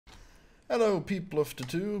Hello, people of the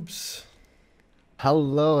tubes.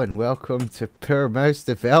 Hello and welcome to Poor Mouse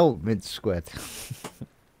Development Squid.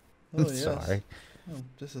 I'm Oh, yes. sorry. Oh,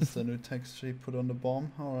 this is the new texture he put on the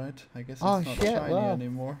bomb. Alright, I guess Oh it's not shit, shiny wow.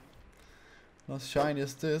 anymore. Not as shiny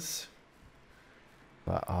as this.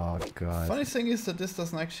 But oh god. Funny thing is that this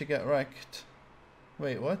doesn't actually get wrecked.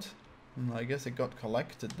 Wait, what? I guess it got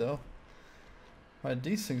collected though. Right,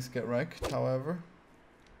 these things get wrecked, however.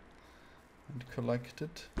 And collected.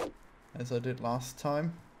 As I did last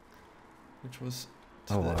time. Which was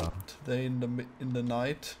Oh wow. today in the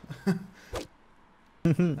night.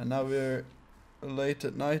 And now we're late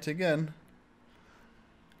at night again.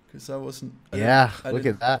 Because I wasn't... Yeah, look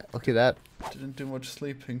at that. Look at that. Didn't do much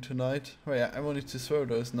sleeping tonight. Oh yeah, I wanted to throw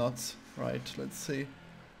those nuts. Right, let's see.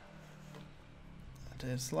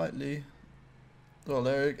 They're slightly... Well,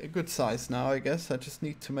 they're a good size now, I guess. I just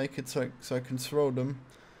need to make it so I can throw them.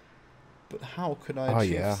 But how could I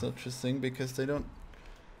achieve such a thing? Because they don't...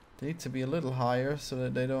 They need to be a little higher so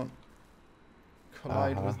that they don't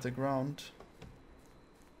collide with the ground.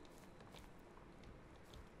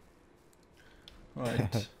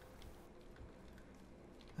 Right.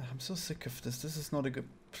 I'm so sick of this. This is not a good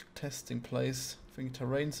testing place. I think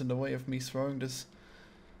terrain's in the way of me throwing this.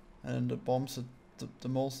 And the bombs are... The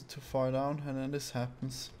moles are too far down. And then this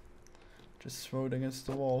happens. Just throw it against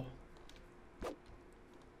the wall.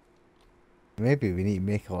 Maybe we need to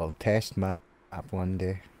make a little test map one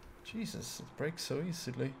day. Jesus, it breaks so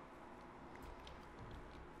easily.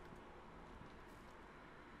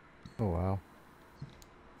 Oh wow.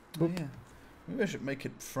 Oh, yeah. Maybe I should make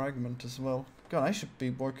it fragment as well. God, I should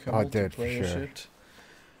be working Oh on dude, for multiplayer sure.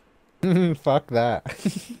 shit. Fuck that.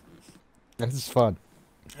 This is fun.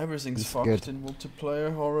 Everything's It's fucked good. in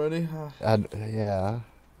multiplayer already. And yeah.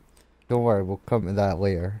 Don't worry, we'll come to that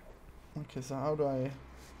later. Okay, so how do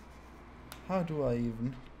I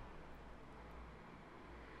even?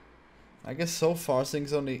 I guess so far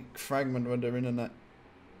things only fragment when they're in a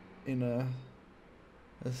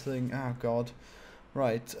thing. Oh god.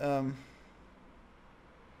 Right,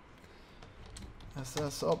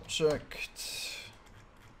 SS object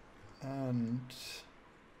and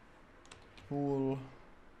bool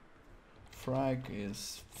frag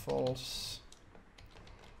is false.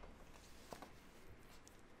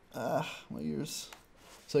 Ah, my ears.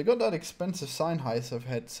 So I got that expensive Sennheiser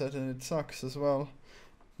headset and it sucks as well.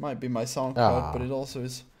 Might be my sound card, but it also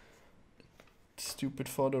is stupid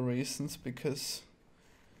for other reasons because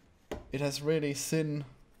it has really thin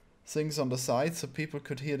things on the side so people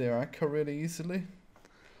could hear their echo really easily.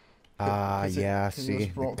 Yeah, It see, was the cups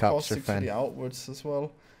are broadcasting to thin. the outwards as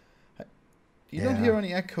well. You don't Yeah. hear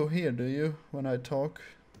any echo here, do you, when I talk?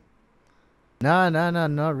 No,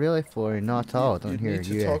 not really, Florian, not at all. Don't You hear need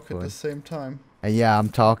to you talk at the echoing. same time. And yeah, I'm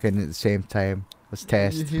talking at the same time. Let's You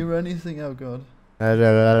test. hear anything? Oh god.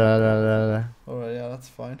 Yeah, Alright, yeah, that's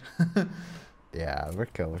fine. we're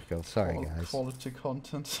cool. Sorry, guys. Quality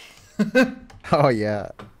content. Oh yeah.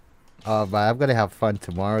 Oh man, I'm gonna have fun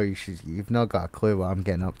tomorrow. You've not got a clue what I'm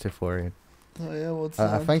getting up to, Florian. Oh yeah, what's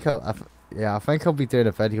I that? think I think I'll be doing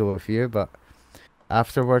a video with you, but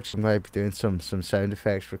afterwards I'm gonna be doing some sound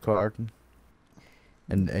effects recording.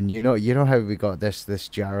 And you know how we got this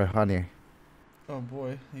jar of honey. Oh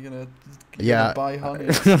boy, you're gonna Yeah. buy honey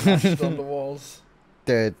and smash it on the walls.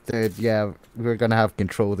 Dude, yeah, we're gonna have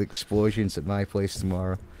controlled explosions at my place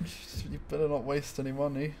tomorrow. You better not waste any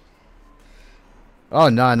money. Oh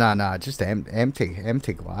no, just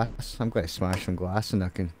empty glass. I'm gonna smash some glass in a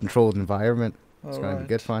controlled environment. It's gonna be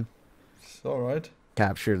good fun. It's alright.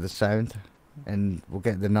 Capture the sound, and we'll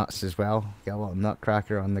get the nuts as well. Get a little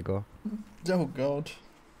nutcracker on the go. Oh god.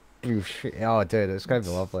 Oh dude, it's gonna be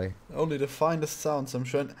lovely. Only the finest sounds, I'm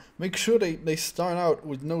sure. And make sure they start out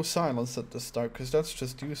with no silence at the start, because that's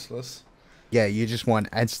just useless. Yeah, you just want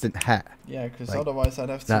instant hit. Yeah, because Like, otherwise I'd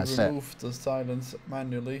have to remove the silence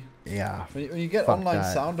manually. Yeah. When you get online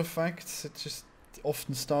sound effects, it just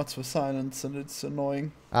often starts with silence and it's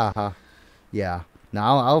annoying. Yeah.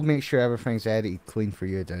 Now I'll make sure everything's edited clean for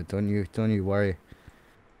you, dude. Don't you worry.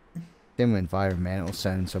 Same with environmental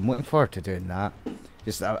sounds. I'm looking forward to doing that.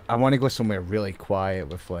 Just I want to go somewhere really quiet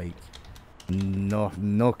with like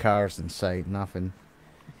no cars in sight, nothing.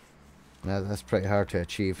 That's pretty hard to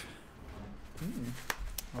achieve.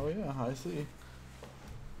 Oh yeah, I see.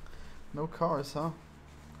 No cars, huh?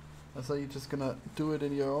 I thought you're just gonna do it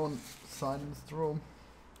in your own silenced room.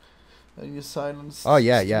 In your silenced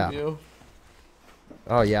studio.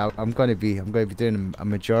 Oh yeah, I'm gonna be doing a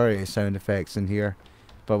majority of sound effects in here,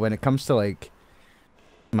 but when it comes to like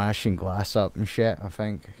smashing glass up and shit, I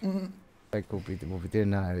think we'll be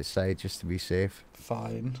doing that outside just to be safe.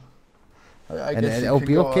 Fine. I and guess you it'll can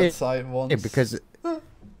be go okay outside once. because,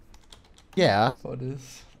 yeah. For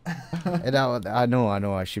this. And I know,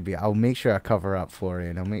 I should be. I'll make sure I cover up,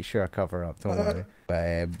 Florian. I'll make sure I cover up. Don't worry.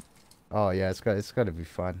 But oh yeah, it's got to be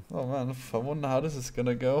fun. Oh man, I wonder how this is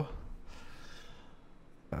gonna go.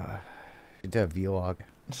 You do a vlog.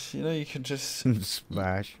 You know, you can just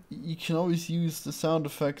smash. You can always use the sound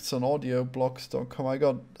effects on audioblocks.com. I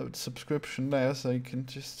got a subscription there, so you can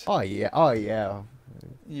just. Oh yeah.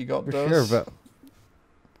 You got for those. sure,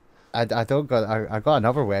 but I don't got I got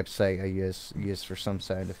another website I use for some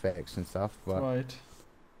sound effects and stuff. But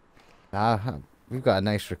right. We've got a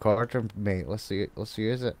nice recorder, mate. Let's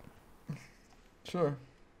use it. Sure.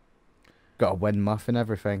 Got a wind muff and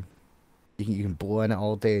everything. You can blow in it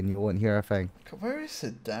all day and you won't hear a thing. Where is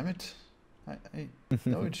it? Damn it! I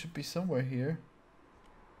know it should be somewhere here.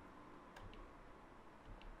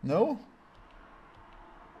 No.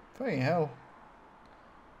 Fucking hell.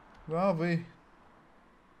 Where are we?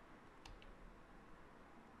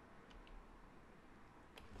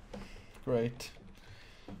 Great.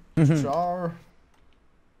 Jar.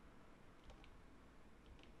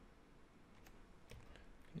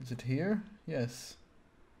 Is it here? Yes.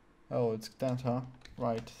 Oh, it's that, huh?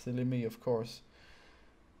 Right, silly me, of course.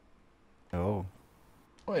 Oh.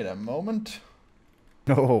 Wait a moment.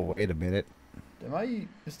 Oh, wait a minute.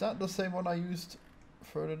 Is that the same one I used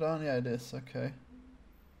further down? Yeah, it is, okay.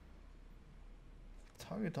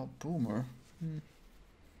 Target.boomer.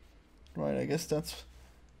 Right, I guess that's...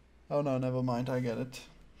 Oh no, never mind, I get it.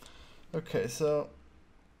 Okay, so...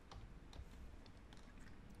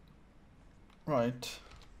 Right.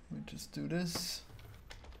 We just do this.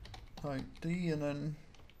 Type D and then...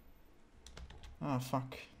 Ah,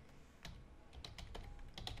 fuck.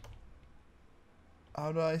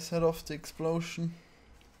 How do I set off the explosion?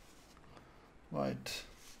 Right.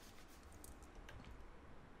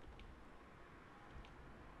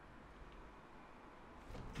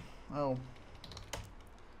 Oh.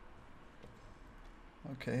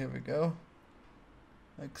 Okay, here we go.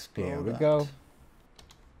 Explode. Here we go.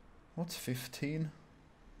 What's 15?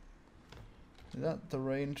 Is that the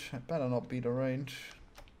range? It better not be the range.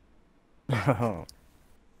 Oh,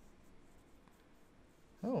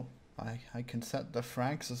 I can set the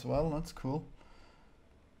frags as well. That's cool.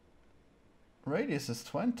 Radius is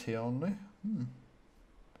 20 only.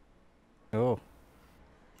 Oh.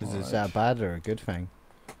 Is that bad or a good thing?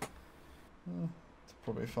 It's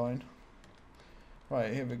probably fine.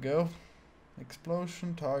 Right, here we go.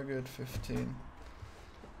 Explosion, target 15.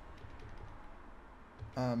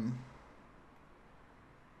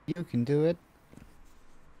 You can do it.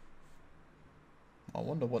 I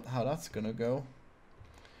wonder how that's gonna go.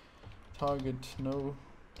 Target no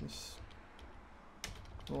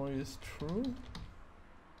destroy is true.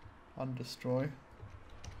 Undestroy.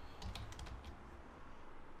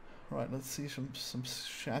 Right, let's see some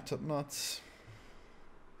shattered nuts.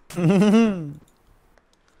 Oh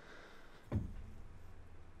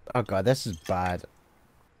god, this is bad.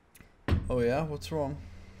 Oh yeah, what's wrong?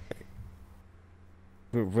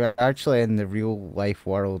 We're actually in the real life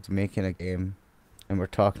world making a game, and we're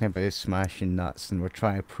talking about smashing nuts, and we're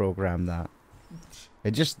trying to program that.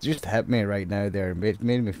 It just hit me right now there. It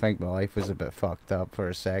made me think my life was a bit fucked up for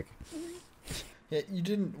a sec. Yeah, you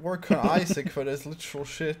didn't work on Isaac for this literal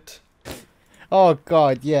shit. Oh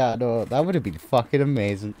god, yeah, no, that would have been fucking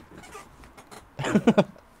amazing.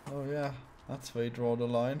 Oh yeah, that's where you draw the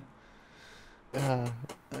line.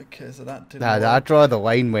 Okay, so that didn't work. I draw the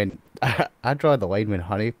line when I draw the line when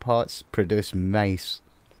honeypots produce mice.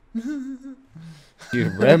 Do you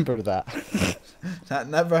remember that? That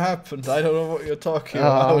never happened. I don't know what you're talking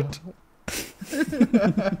about.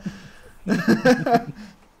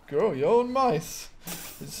 Grow your own mice.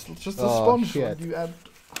 It's just a sponge when you add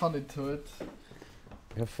honey to it.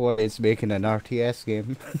 Before it's making an RTS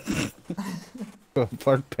game.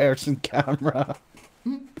 Third person camera.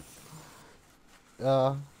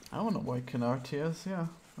 I want to work in RTS, yeah,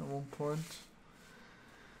 at one point.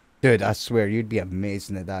 Dude, I swear you'd be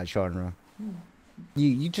amazing at that genre.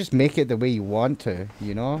 You just make it the way you want to,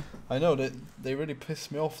 you know? I know, they really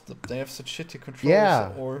piss me off that they have such shitty controls.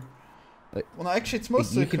 Yeah. Or, like, well, actually, it's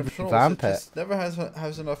mostly controls. It just never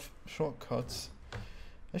has enough shortcuts.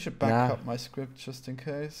 I should back up my script just in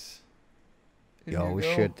case. Yo, we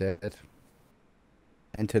should do it.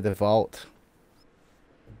 Into the vault.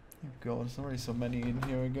 Oh god, there's already so many in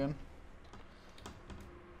here again.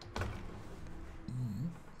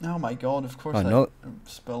 Oh my god, of course I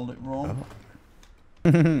spelled it wrong.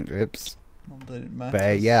 Oops. Not that it matters.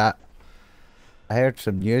 But yeah, I heard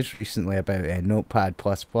some news recently about Notepad++.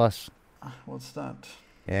 What's that?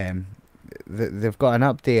 they've got an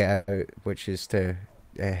update out, which is to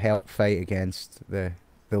help fight against the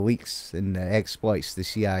leaks and the exploits the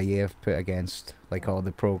CIA have put against like all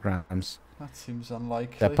the programs. That seems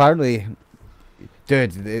unlikely. Apparently,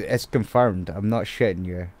 dude, it's confirmed. I'm not shitting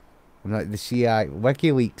you. I'm not. The CIA,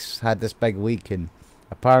 WikiLeaks had this big leak, and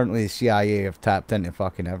apparently the CIA have tapped into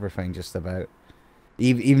fucking everything, just about.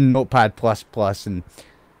 Even Notepad++, and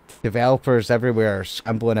developers everywhere are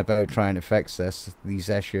scrambling about trying to fix these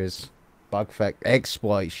issues, bug fix,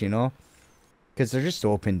 exploits, you know, because they're just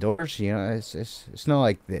open doors, you know. It's not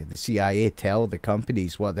like the CIA tell the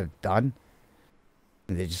companies what they've done,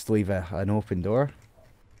 and they just leave an open door.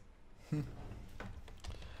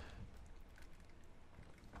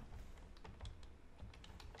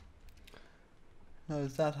 Oh,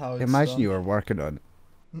 is that how it's Imagine done? you were working on,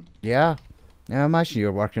 yeah. Now imagine you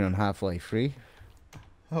were working on Half-Life 3.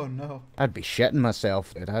 Oh no. I'd be shitting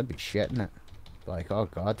myself, dude. I'd be shitting it. Like, oh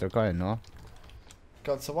god, they're gonna know.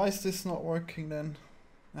 God, so why is this not working then?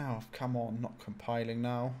 Oh, come on, not compiling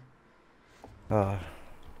now. Alright,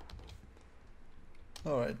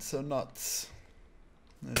 so nuts.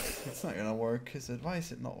 It's not gonna work, is it? Why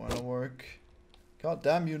is it not gonna work? God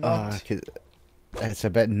damn you, nut. It's a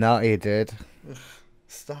bit nutty, dude. Ugh,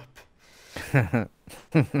 stop.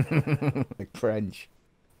 Like French.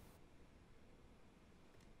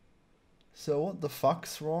 So what the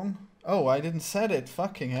fuck's wrong? Oh, I didn't set it.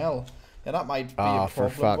 Fucking hell. Yeah, that might be a for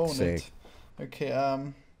problem, fuck's won't sake. it?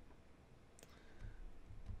 Okay,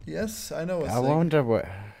 yes, I know a I thing. wonder what...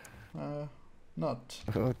 Not.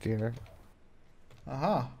 Oh dear.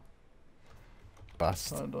 Aha.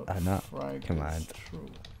 Bust. Not Command. true.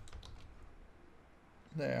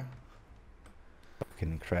 There.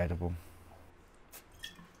 Fucking incredible.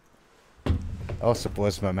 Also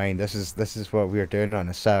blows my mind. This is what we were doing on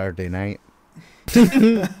a Saturday night.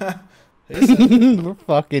 Is it? We're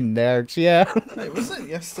fucking nerds, yeah. Hey, was it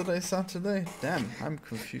yesterday, Saturday? Damn, I'm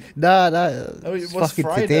confused. Nah, Oh, it it's was fucking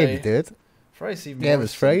Friday. today, dude. Friday's even Yeah, it worse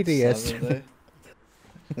was than Friday Saturday.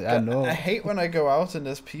 I know. I hate when I go out and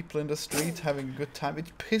there's people in the street having a good time.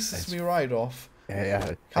 It pisses me right off. Yeah,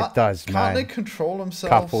 it does, man. Can't they control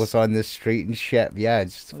themselves? Couples on the street and shit. Yeah,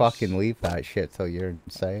 just fucking leave that shit till you're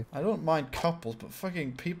insane. I don't mind couples, but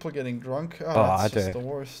fucking people getting drunk. Oh, that's just the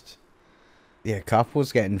worst. Yeah,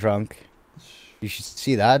 couples getting drunk. You should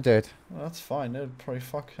see that, dude. Well, that's fine. They'd probably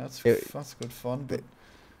fuck. That's good fun. But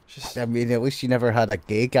just. I mean, at least you never had a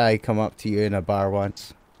gay guy come up to you in a bar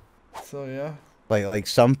once. So yeah. Like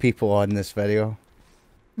some people on this video.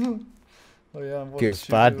 Oh yeah. It's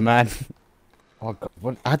bad, man. Oh God,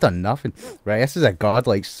 what? I done nothing. Right, this is a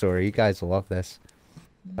godlike story. You guys will love this.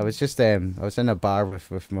 I was just I was in a bar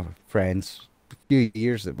with my friends a few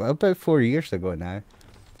years ago, about 4 years ago now,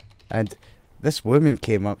 and this woman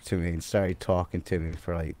came up to me and started talking to me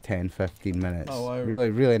for like 10-15 minutes. Oh,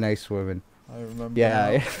 really nice woman. I remember.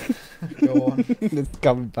 Yeah. Go on. It's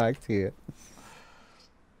coming back to you.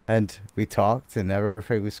 And we talked and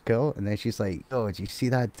everything was cool. And then she's like, "Oh, did you see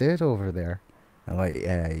that dude over there?" I'm like,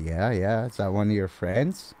 yeah. Is that one of your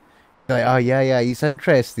friends? She's like, "Oh, yeah. He's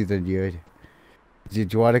interested in you.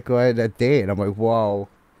 Did you want to go out on a date?" And I'm like, "Whoa."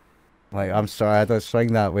 Like, I'm sorry, I don't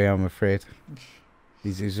swing that way, I'm afraid.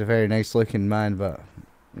 He's a very nice looking man, but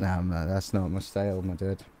nah, man, that's not my style, my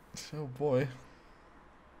dude. Oh boy.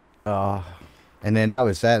 Oh, and then that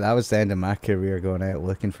was it. That was the end of my career, going out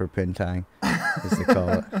looking for pintang, as they call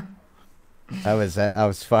it. That was it. I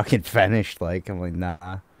was fucking finished. Like, I'm like,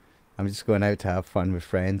 nah, I'm just going out to have fun with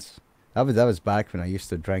friends. That was back when I used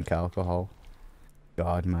to drink alcohol.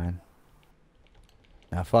 God, man.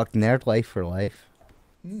 Nah, fuck nerd life for life.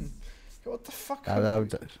 What the fuck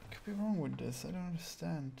could be wrong with this? I don't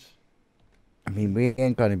understand. I mean, we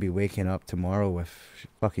ain't gonna be waking up tomorrow with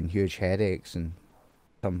fucking huge headaches and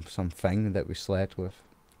something that we slept with.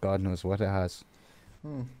 God knows what it has.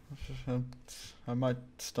 I might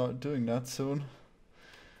start doing that soon.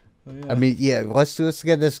 Yeah. I mean, yeah, let's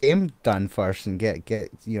get this game done first and get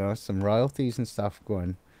you know, some royalties and stuff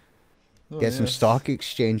going. Get some stock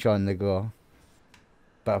exchange on the go.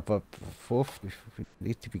 But both, we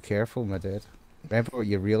need to be careful, my dude. Remember what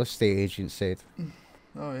your real estate agent said?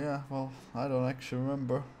 Oh yeah, well, I don't actually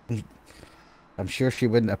remember. I'm sure she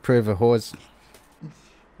wouldn't approve of hers.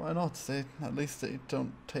 Why not? At least they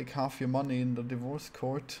don't take half your money in the divorce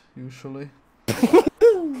court, usually. So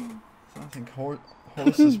I think horse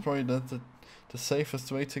is probably the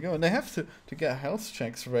safest way to go. And they have to get health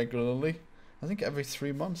checks regularly. I think every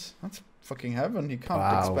 3 months. That's fucking heaven. You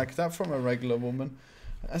can't expect that from a regular woman.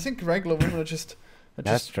 I think regular women are just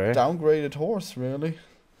downgraded horse, really.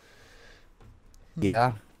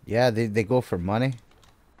 Yeah, they go for money.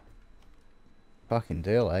 Fucking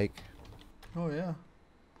do, like. Oh yeah.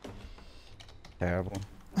 Terrible.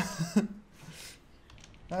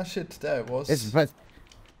 Ah shit, there it was. It's but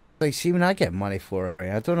like, see, when I get money for it,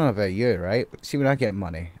 I don't know about you, right? See, when I get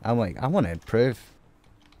money, I'm like, I want to improve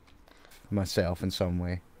myself in some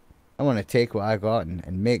way. I want to take what I got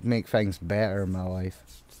and make things better in my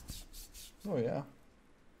life. Oh yeah.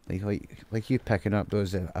 Like you picking up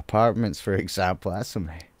those apartments, for example. That's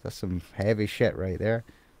some heavy shit right there.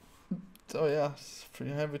 Oh yeah, it's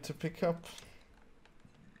pretty heavy to pick up.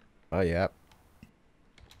 Oh yeah.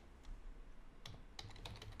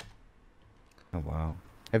 Oh wow.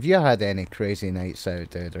 Have you had any crazy nights out,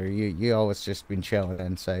 dude? Or you always just been chilling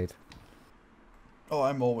inside? Oh,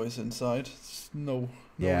 I'm always inside. No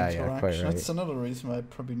Yeah, interaction. yeah, quite right. That's another reason why I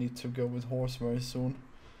probably need to go with horse very soon.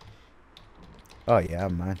 Oh yeah,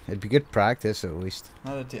 man. It'd be good practice at least.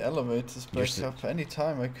 Now that the elevators break up,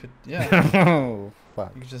 anytime I could, yeah. Oh,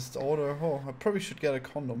 fuck. You could just order. Oh, I probably should get a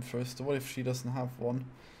condom first. What if she doesn't have one?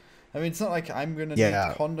 I mean, it's not like I'm gonna need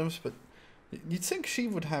condoms, but you'd think she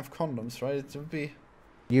would have condoms, right? It would be.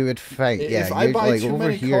 You would think, yeah. If I buy like, too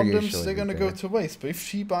many here, condoms, they're gonna go to waste. But if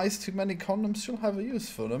she buys too many condoms, she'll have a use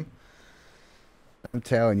for them. I'm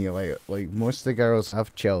telling you, like most of the girls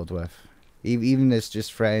I've chilled with, even as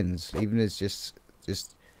just friends, even as just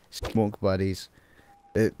smoke buddies,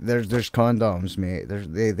 there's condoms, mate.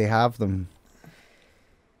 They have them.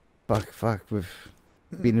 Fuck. We've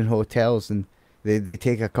been in hotels and they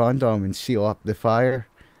take a condom and seal up the fire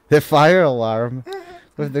alarm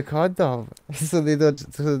with the condom, so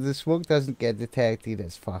the smoke doesn't get detected.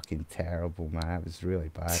 It's fucking terrible, man. It was really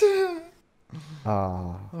bad.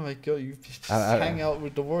 Oh my god, you just hang out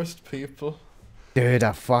with the worst people. Dude,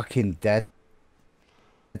 I fucking did.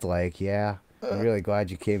 Like, yeah. I'm really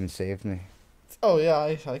glad you came and saved me. Oh yeah,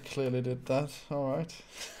 I clearly did that. Alright.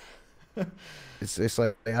 It's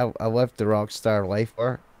like I lived the rock star life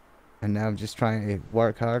for it, and now I'm just trying to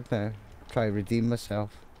work hard now. Try to redeem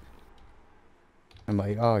myself. I'm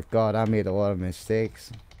like, oh god, I made a lot of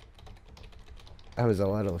mistakes. I was a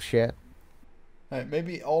little shit. Right,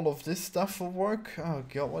 maybe all of this stuff will work. Oh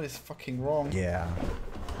god, what is fucking wrong? Yeah.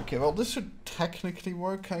 Okay, well this should technically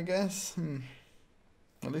work, I guess.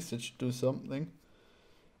 At least it should do something.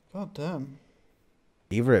 God damn.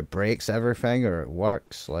 Either it breaks everything or it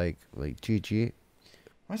works. Like GG.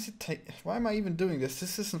 Why am I even doing this?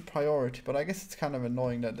 This isn't priority, but I guess it's kind of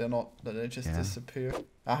annoying that they just disappear.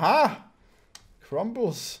 Aha!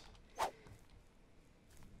 Crumbles.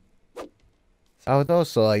 I would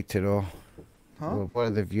also like to know what are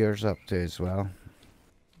the viewers up to as well.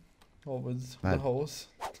 What was the hose?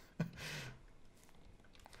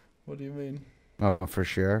 What do you mean? Oh, for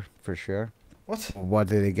sure. What? What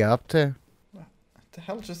did they get up to? What the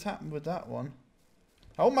hell just happened with that one?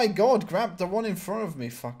 Oh my god, grab the one in front of me,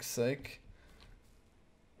 fuck's sake.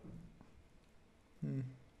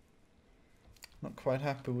 Not quite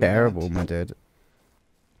happy with Terrible, that. my dude.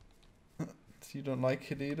 You don't like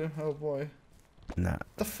it either? Oh boy. Nah.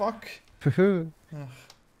 The fuck?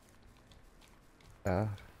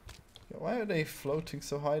 Why are they floating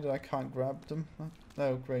so high that I can't grab them?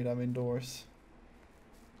 Oh great, I'm indoors.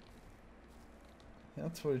 Yeah,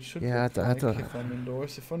 that's what it should look like if I'm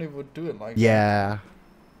indoors. If only it would do it like that. Yeah.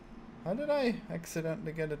 How did I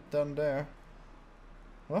accidentally get it done there?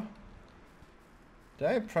 What? Did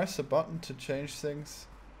I press a button to change things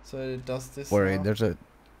so that it does this now?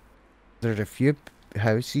 There's a few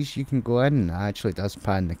houses you can go in and it actually does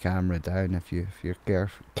pan the camera down if you're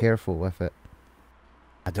careful with it.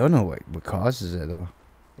 I don't know what causes it though.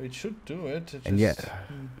 It should do it. And yet,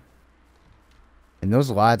 and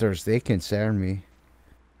those ladders, they concern me.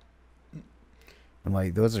 I'm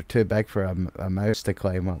like, those are too big for a mouse to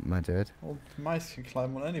climb up, my dude. Well, mice can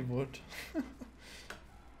climb on any wood.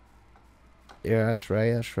 Yeah, that's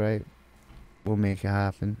right. We'll make it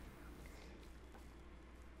happen.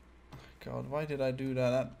 God, why did I do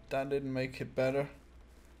that? That didn't make it better.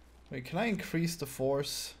 Wait, can I increase the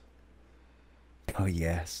force? Oh,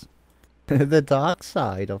 yes. The dark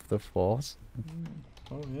side of the force.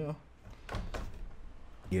 Oh, yeah.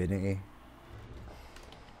 Unity.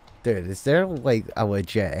 Dude, is there like a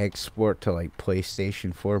legit export to like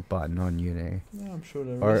PlayStation 4 button on Unity? Yeah, I'm sure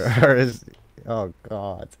there is. Or is... Oh,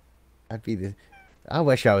 God. I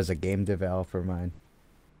wish I was a game developer, man.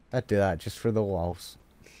 I'd do that just for the walls.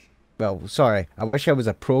 Well, sorry. I wish I was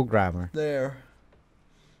a programmer. There,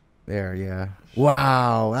 yeah.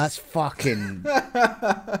 Wow, that's fucking...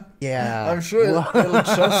 Yeah. I'm sure it'll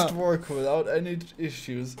just work without any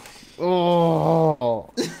issues. Oh. Oh,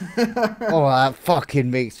 that fucking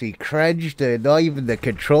makes me cringe, dude. Not even the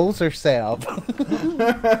controls are set up. Oh,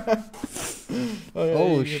 yeah,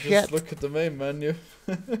 oh you shit. just look at the main menu.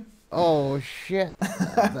 Oh shit.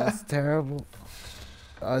 That's terrible.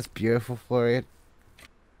 That's beautiful, Florian.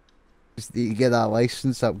 Just you get that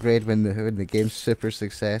license upgrade when the game's super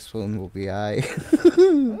successful and we'll be I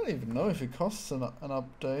don't even know if it costs an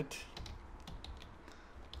update.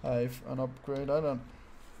 An upgrade, I don't...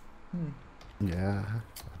 Yeah.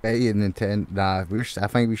 Bet you Nintendo. Nah, I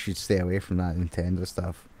think we should stay away from that Nintendo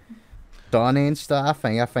stuff. Sony and stuff.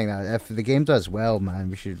 I think that if the game does well, man,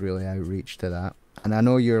 we should really outreach to that. And I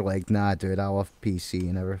know you're like, nah, dude, I love PC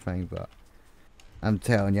and everything, but I'm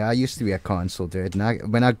telling you, I used to be a console dude.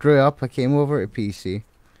 And when I grew up, I came over to PC,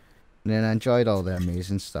 and then I enjoyed all the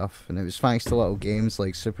amazing stuff. And it was thanks to little games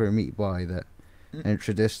like Super Meat Boy that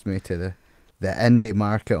introduced me to the indie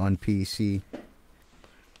market on PC.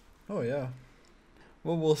 Oh yeah.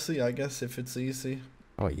 Well, we'll see, I guess, if it's easy.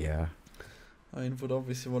 Oh yeah. I would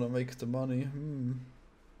obviously want to make the money.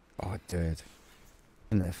 Oh, dude.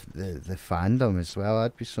 And the fandom as well,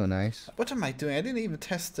 that'd be so nice. What am I doing? I didn't even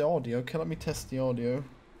test the audio. Okay, let me test the audio.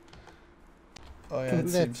 Oh yeah, it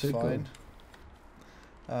seems fine.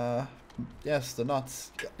 Yes, the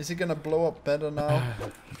nuts. Is it gonna blow up better now?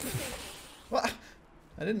 What?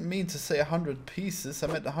 I didn't mean to say 100 pieces. I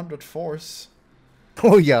meant 100 force.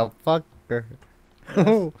 Oh yeah, fucker.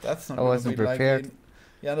 That's not I wasn't prepared. Laggy.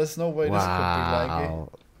 Yeah, there's no way this could be laggy.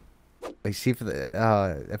 Like, see, for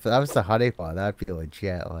the if that was the honeypot, that'd be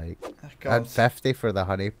legit. Like, God. at 50 for the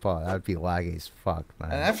honeypot, that'd be laggy as fuck,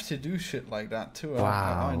 man. And I have to do shit like that too.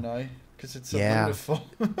 Wow. I know, because it's so beautiful.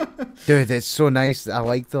 Dude, it's so nice. I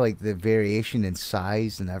like the variation in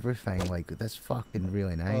size and everything. Like, that's fucking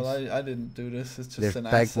really nice. Well, I didn't do this. It's just there's an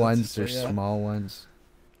big asset, ones, there's small ones.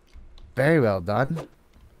 Very well done.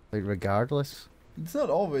 Like, regardless. It's not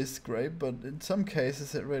always great, but in some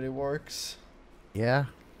cases it really works. Yeah.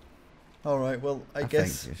 All right. Well, I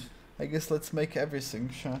guess let's make everything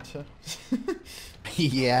shatter.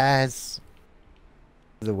 Yes.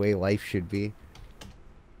 The way life should be.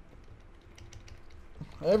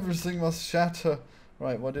 Everything must shatter.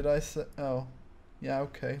 Right. What did I say? Oh, yeah.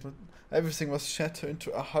 Okay. Everything must shatter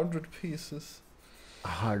into 100 pieces.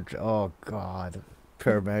 100. Oh God.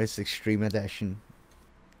 Per Mouse Extreme Edition.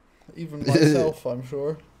 Even myself, I'm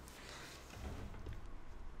sure.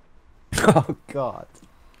 Oh God.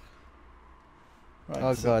 Right,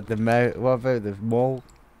 oh God, the mouse. What about the mole?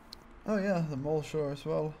 Oh yeah, the mole sure as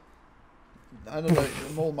well. I don't know,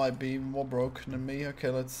 the mole might be more broken than me. Okay,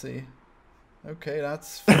 let's see. Okay,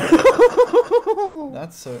 that's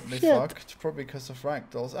that's certainly fucked. Probably because of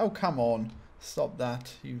fractals. Oh come on, stop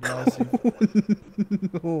that, you lousy.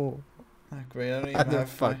 No. Oh, great, I don't even have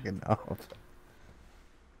fucking up.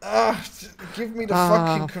 Give me the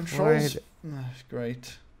fucking controls.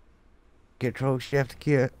 Great. Control Shift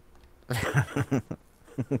Q. Oh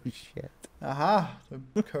shit. Aha,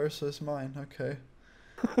 the cursor is mine. Okay.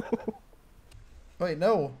 Wait,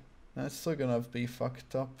 no. That's still gonna be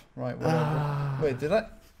fucked up. Right, whatever. Wait, did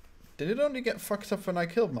it only get fucked up when I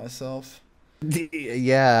killed myself?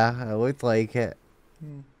 Yeah, it looked like it.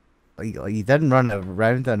 Like, you didn't run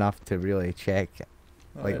around enough to really check.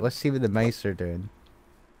 Like, let's see what the mice are doing.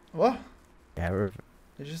 What? Yeah,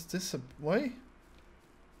 They just wait.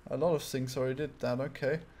 A lot of things already did that.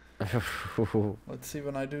 Okay. Let's see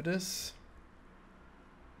when I do this.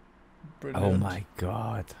 Brilliant. Oh my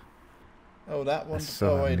God. Oh, that one. So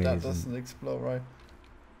oh wait, amazing. that doesn't explode, right?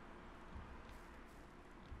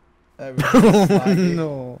 Everything's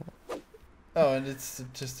no. Oh, and it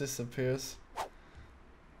just disappears.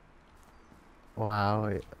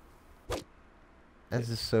 Wow. This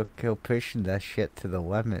is so cool, pushing that shit to the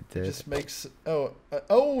limit, dude. It just makes the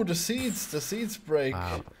seeds break.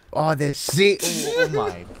 Wow. Oh, the seed! Oh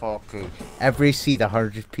my fucking! Every seed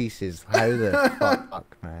 100 pieces. How the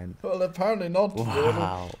fuck, man? Well, apparently not.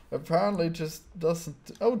 Wow. Really. Apparently, just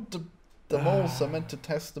doesn't. Oh, the moles. I meant to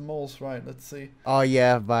test the moles. Right. Let's see. Oh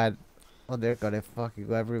yeah, but they're gonna fucking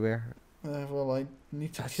go everywhere. Well, I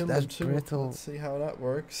need to kill them too. Brittle. Let's see how that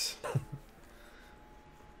works.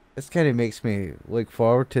 This kind of makes me look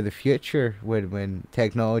forward to the future when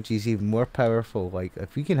technology is even more powerful. Like,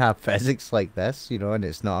 if we can have physics like this, and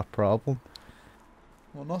it's not a problem.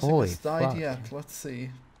 Well, nothing has died yet. Let's see.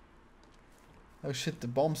 Oh shit, the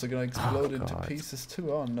bombs are gonna explode into pieces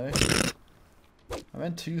too, aren't they? I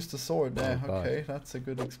meant to use the sword there. Okay, that's a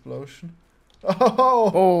good explosion.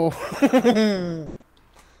 Oh!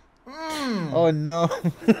 Oh no.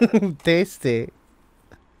 Tasty.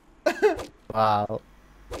 Wow.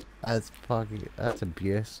 That's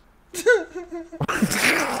abuse.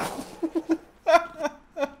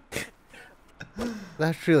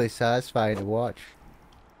 That's really satisfying to watch.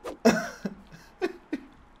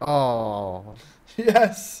 Oh.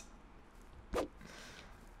 Yes.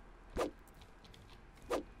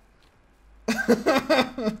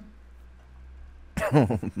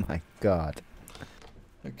 Oh my god.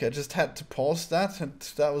 Okay, I just had to pause that, and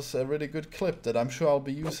that was a really good clip that I'm sure I'll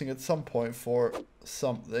be using at some point for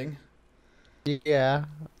something. Yeah.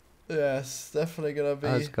 Yes, definitely gonna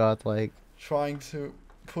I was be godlike. trying to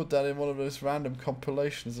put that in one of those random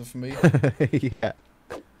compilations of me. Yeah.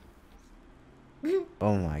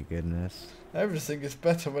 Oh my goodness. Everything is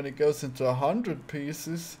better when it goes into 100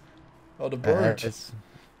 pieces. Oh, the bird.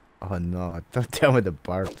 Oh no, don't tell me the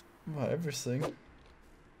bird. Oh, everything.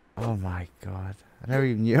 Oh my god. I never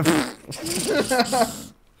even knew.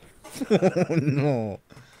 Oh no.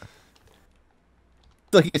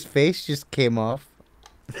 Like his face just came off.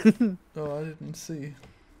 Oh, I didn't see.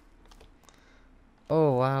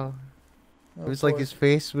 Oh wow. Oh, It was boy. like his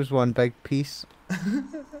face was one big piece.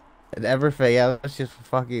 And everything else just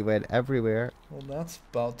fucking went everywhere. Well, that's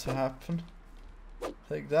about to happen.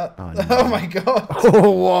 Take that. Oh, no. Oh my god.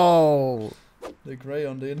 Oh, whoa. The grey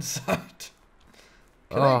on the inside.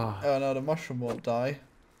 Oh. Oh no, the mushroom won't die.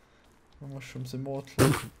 The mushroom's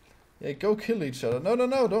immortal. Yeah, go kill each other. No, no,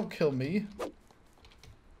 no, don't kill me.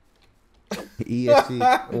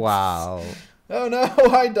 ESC. Wow. Oh no,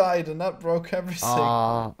 I died and that broke everything.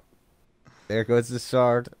 Oh. There goes the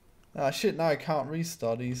sword. Ah shit, now I can't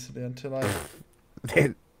restart easily until I...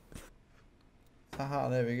 Haha,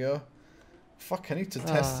 there we go. Fuck, I need to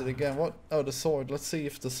test it again. What? Oh, the sword. Let's see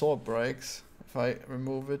if the sword breaks. If I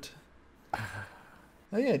remove it.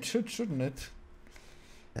 Oh yeah, it should, shouldn't it?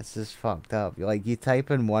 That's just fucked up. Like, you type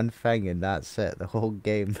in one thing and that's it. The whole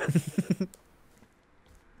game.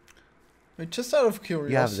 Wait, just out of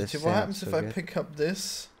curiosity, what happens so if I pick up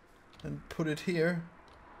this and put it here?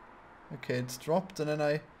 Okay, it's dropped and then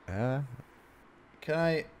I... Can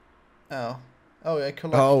I... Oh. Oh, yeah, I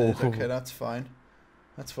collected it. Okay, that's fine.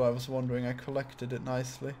 That's what I was wondering. I collected it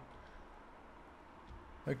nicely.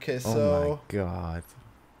 Okay, so... Oh my god.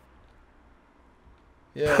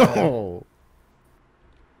 Yeah. Oh.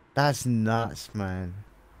 That's nuts, man.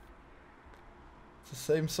 It's the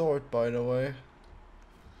same sword, by the way.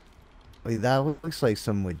 Like, that looks like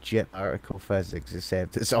some legit article physics,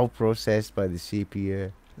 except it's all processed by the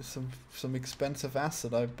CPU. There's some expensive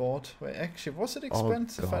acid I bought. Wait, actually, was it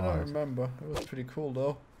expensive? I don't remember. It was pretty cool,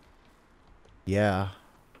 though. Yeah.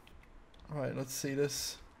 Alright, let's see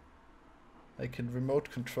this. I can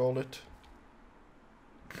remote control it.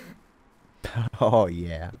 Oh,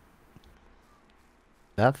 yeah.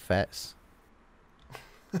 That fits.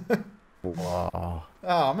 Wow.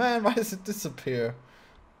 Oh, man, why does it disappear?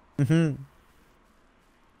 So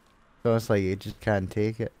it's like you just can't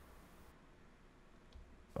take it.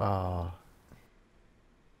 Oh.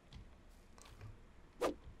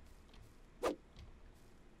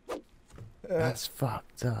 That's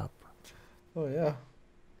fucked up. Oh yeah.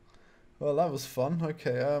 Well, that was fun.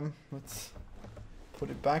 Okay, let's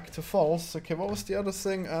put it back to false. Okay, what was the other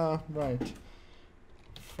thing? Right.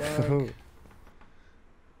 Frag.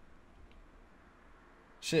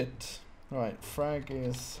 Shit. Right, frag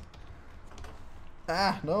is...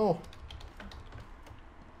 Ah, no!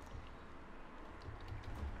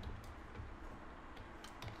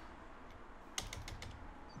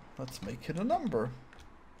 Let's make it a number.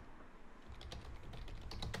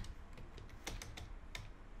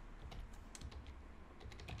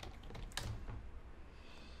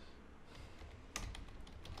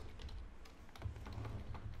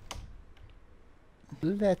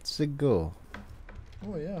 Let's go.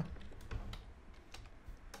 Oh yeah.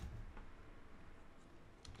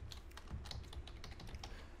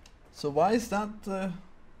 So why is that the...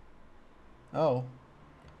 Oh.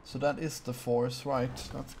 So that is the force, right.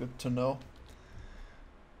 That's good to know.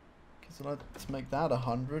 Okay, so let's make that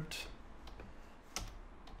 100.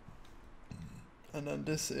 And then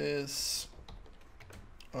this is...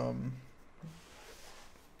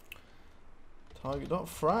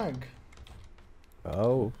 target.frag.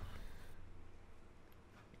 Oh.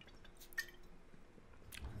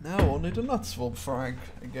 Now only the nuts will frag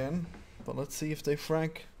again. But let's see if they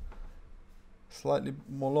frag slightly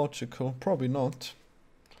more logical. Probably not.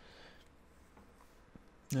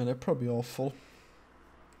 Yeah, they're probably awful.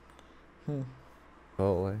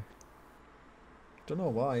 Totally. Don't know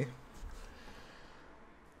why.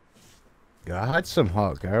 I had some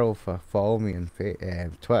hot girl follow me on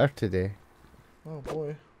Twitter today. Oh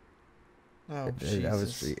boy. Oh, I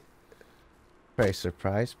Jesus. was pretty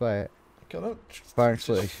surprised by it. Gotta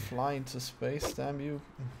Apparently. just fly into space, damn you.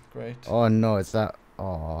 Great. Oh no, it's that.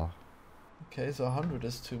 Oh. Okay, so 100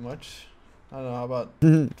 is too much. I don't know, how about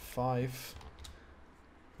 5?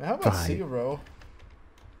 Wait, how about 0?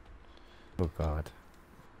 Oh god.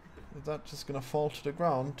 Is that just gonna fall to the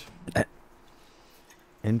ground?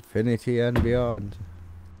 Infinity and beyond.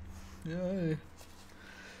 Yay.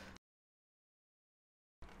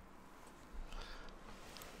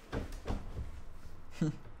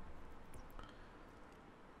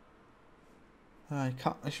 I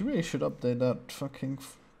really should update that fucking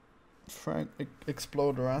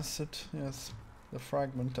exploder asset. Yes, the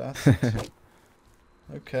fragment asset.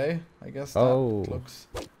 Okay, I guess that looks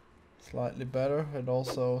slightly better and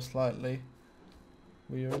also slightly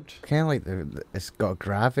weird. Kind of like it's got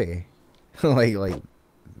gravity, like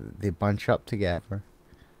they bunch up together.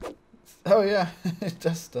 Oh yeah, it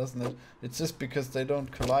does, doesn't it? It's just because they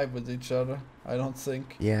don't collide with each other. I don't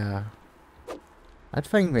think. Yeah, I'd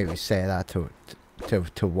think maybe set that to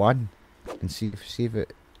 1, and see if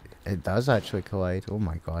it does actually collide. Oh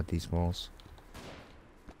my god, these walls.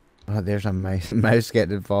 Oh, there's a mouse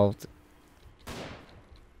getting involved.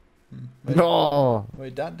 Wait, No!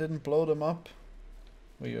 wait, that didn't blow them up?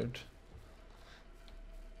 Weird.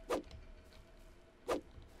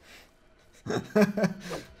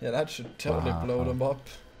 Yeah, that should totally blow them up.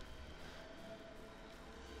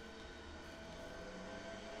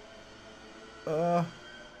 Oh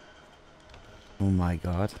my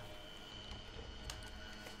god.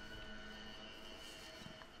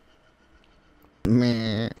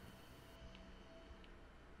 Meh.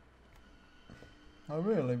 Oh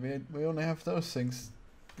really? We only have those things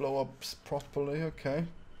blow up properly, okay.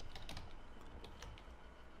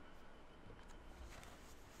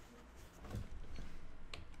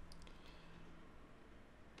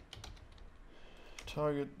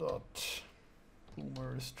 Target dot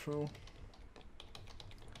boomer is true.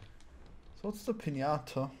 So what's the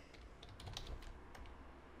pinata?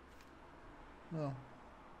 Oh,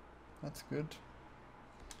 that's good.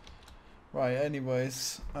 Right,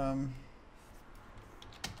 anyways,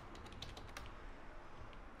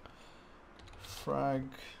 frag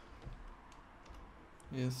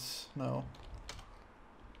is no.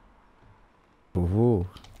 Ooh.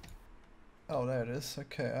 Oh, there it is.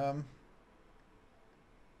 Okay,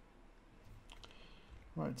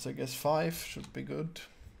 right, so I guess 5 should be good.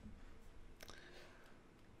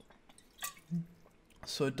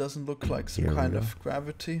 So it doesn't look like some kind of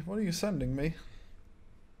gravity. What are you sending me?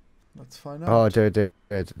 Let's find out. Oh, dude,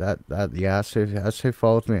 that yeah, that's who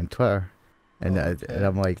followed me on Twitter, and and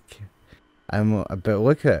I'm like, but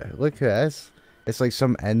look at this. It's like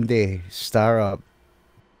some indie startup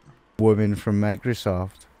woman from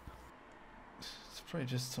Microsoft. It's probably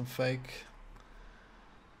just some fake.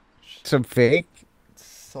 Some fake?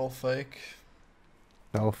 It's all fake.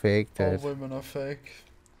 All fake, dude. All women are fake.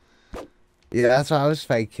 Yeah, that's what I was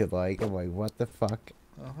thinking. Like, I'm like, what the fuck?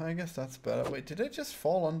 Oh, I guess that's better. Wait, did they just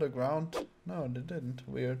fall underground? No, they didn't.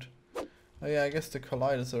 Weird. Oh yeah, I guess the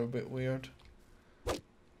colliders are a bit weird.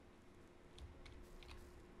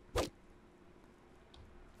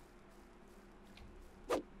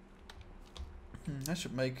 I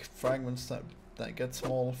should make fragments that get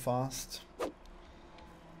small fast.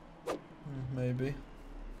 Maybe.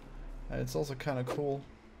 And it's also kind of cool.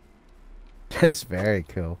 It's very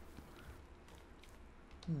cool.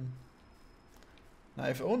 Now,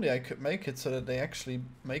 if only I could make it so that they actually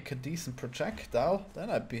make a decent projectile, then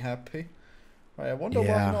I'd be happy. Right, I wonder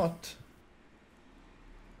why not.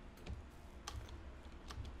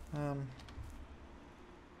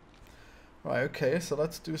 Right, okay, so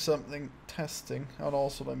let's do something testing. And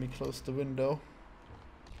also let me close the window.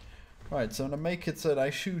 Right, so I'm gonna make it so that I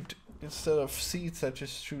shoot, instead of seeds, I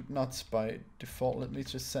just shoot nuts by default. Let me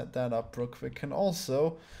just set that up real quick. And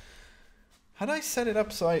also, how do I set it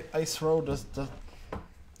up so I throw the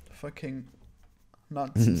fucking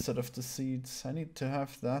nuts instead of the seeds? I need to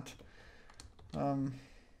have that. Oh.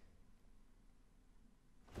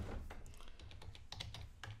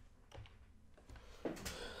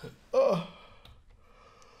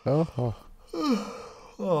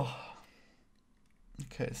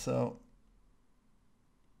 Okay, so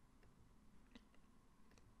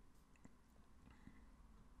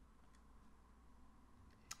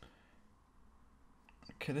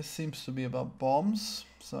okay, this seems to be about bombs,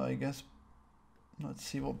 so I guess let's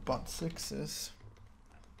see what bot 6 is.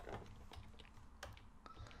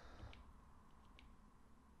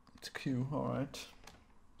 It's Q, alright.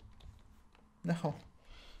 No.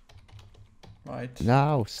 Right.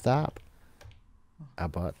 No, stop.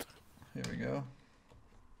 Bot. Here we go.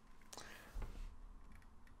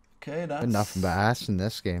 Okay, that's nothing but ass in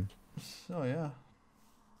this game. Oh yeah.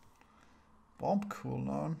 Bomb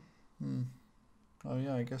cooldown. Oh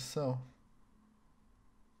yeah, I guess so.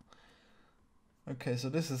 Okay, so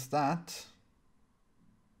this is that.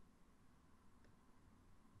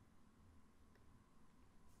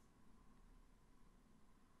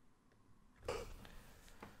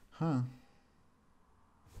 Huh.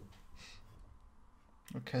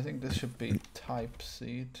 Okay, I think this should be type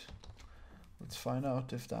seed. Let's find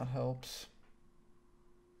out if that helps.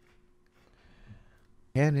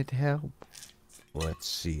 Can it help? Let's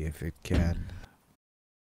see if it can.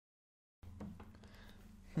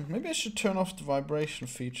 Maybe I should turn off the vibration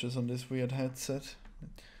features on this weird headset.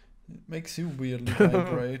 It makes you weirdly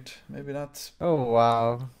vibrate. Maybe that's... Oh,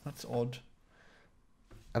 wow. That's odd.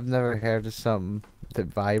 I've never heard of something that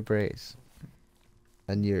vibrates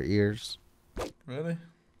in your ears. Really?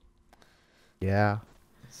 Yeah.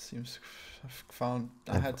 It seems...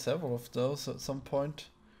 I had several of those at some point.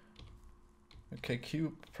 Okay,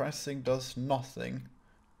 Q pressing does nothing.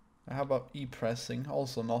 How about E pressing?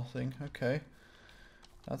 Also nothing. Okay.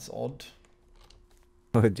 That's odd.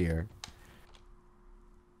 Oh dear.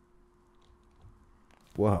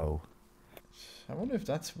 Whoa. I wonder if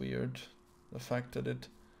that's weird. The fact that it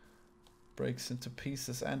breaks into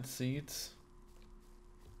pieces and seeds.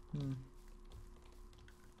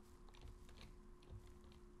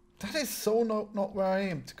 That is so not where I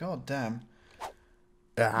aimed. God damn.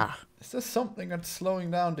 Ah. Is there something that's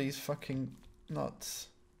slowing down these fucking nuts?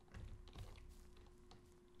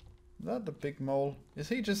 Is that the big mole? Is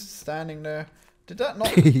he just standing there? Did that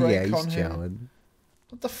not break yeah, he's on him? chilling.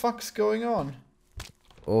 What the fuck's going on?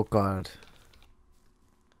 Oh god.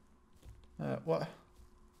 What?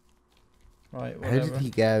 Right, How whatever. did he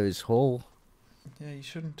get out of his hole? Yeah, you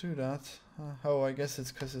shouldn't do that. Oh, I guess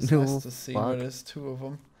it's because it's No, nice to see where fuck. there's two of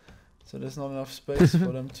them. So there's not enough space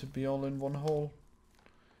for them to be all in one hole.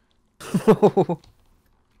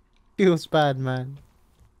 Feels bad, man.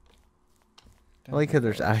 I Damn like how it,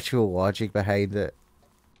 there's God. actual logic behind it.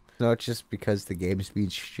 Not just because the game's being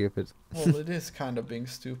stupid. Well, it is kind of being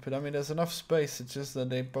stupid. I mean, there's enough space. It's just that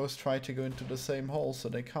they both try to go into the same hole, so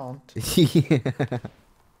they can't. Yeah.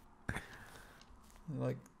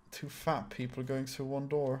 Like two fat people going through one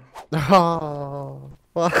door. Oh,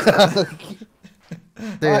 fuck.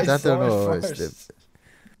 Dude, I don't know.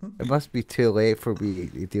 It must be too late for me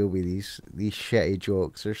to deal with these shitty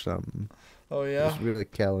jokes or something. Oh yeah. It's really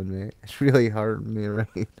killing me. It's really hurting me,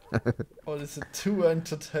 right? Oh, is it too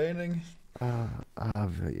entertaining? I'm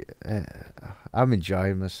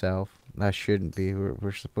enjoying myself. I shouldn't be.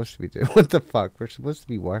 We're supposed to be doing. What the fuck? We're supposed to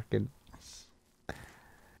be working.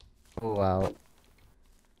 Oh wow.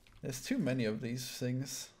 There's too many of these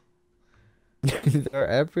things. They're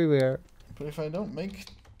everywhere. But if I don't make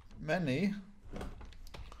many...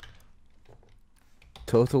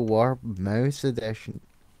 Total War Mouse Edition.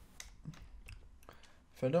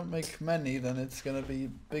 If I don't make many, then it's gonna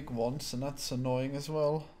be big ones, and that's annoying as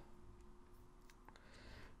well.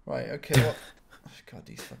 Right, okay, what... God,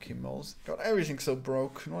 these fucking moles. God, everything's so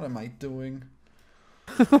broken. What am I doing?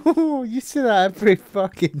 You say that every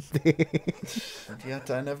fucking day. And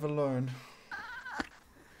yet I never learn.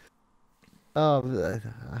 Oh, that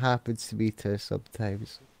happens to me too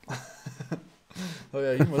sometimes. Oh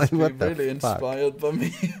yeah, you must Like, be what the really fuck? inspired by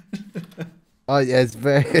me. Oh yeah, it's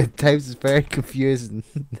very at times it's very confusing.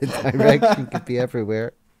 The direction could be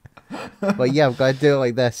everywhere. But yeah, I've got to do it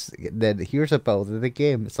like this. Then here's a build of the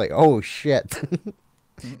game. It's like, oh shit.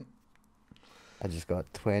 I just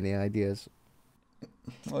got 20 ideas.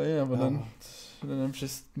 Oh yeah, but then I'm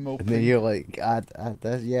just moping. And then you're like, add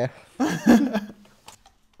this, yeah.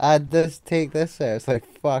 Add this, take this out. It's like,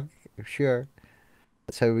 fuck, sure.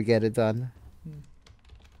 That's how we get it done.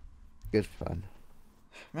 Good fun.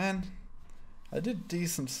 Man, I did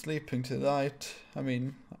decent sleeping tonight. I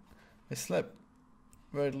mean, I slept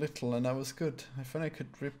very little and I was good. I thought I could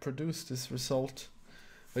reproduce this result.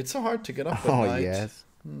 But it's so hard to get up at night. Oh yes.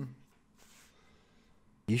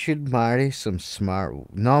 You should marry some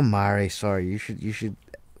smart. Not marry. Sorry. You should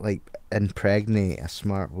like impregnate a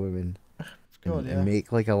smart woman. God, And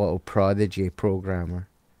make like a little prodigy programmer.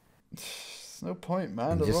 There's no point,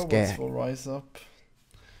 man. And The just robots get- will rise up.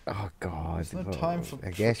 Oh god. There's no well, time for I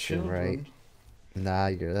guess for you're right. children.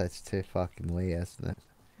 Nah, that's too fucking late, isn't it?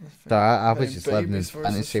 There's So I was playing just living in babies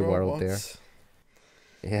versus fantasy world there. robots.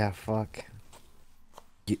 Yeah, fuck.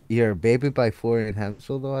 You're a baby by Florian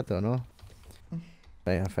Himsl though. I don't know.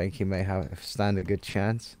 I think he might stand a good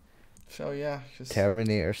chance. So yeah, just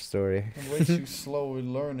Terminator story. I'm way too slow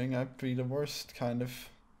in learning. I'd be the worst kind of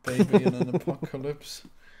baby in an apocalypse.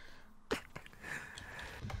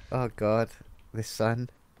 Oh god, the sun.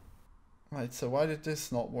 Right, so why did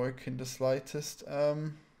this not work in the slightest?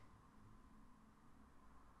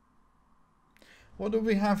 What do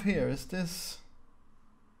we have here? Is this...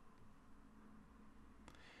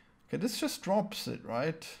 Okay, this just drops it,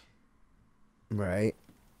 right? Right.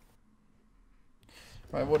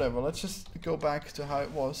 Right, whatever. Let's just go back to how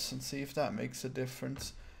it was and see if that makes a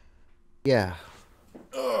difference. Yeah.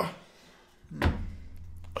 Ugh.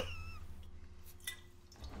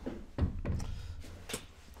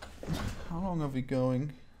 How long are we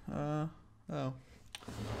going? Oh. Well,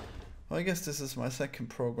 I guess this is my second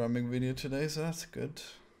programming video today, so that's good.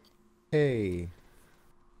 Hey.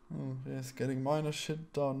 Oh, yes, getting minor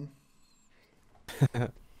shit done.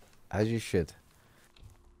 As you should.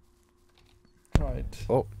 Right.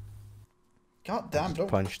 Oh. God damn, don't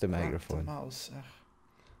punch the grab microphone. The mouse. Ugh.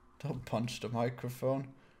 Don't punch the microphone.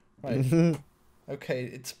 Right. Okay,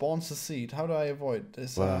 it spawns a seed. How do I avoid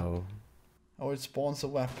this? Wow. Oh, it spawns a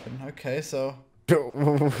weapon. Okay, so...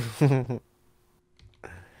 Oh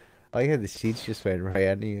yeah, the seeds just went right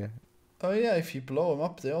into you. Oh yeah, if you blow them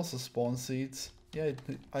up, they also spawn seeds. Yeah,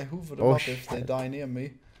 I hoover them Oh, up if they die near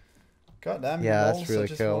me. God damn, yeah, you that's really I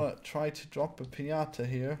just cool. want to try to drop a pinata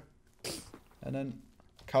here. And then...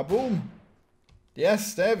 Kaboom!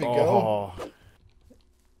 Yes, there we go.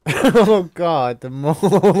 Oh god, the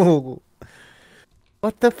mole.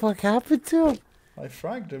 What the fuck happened to him? I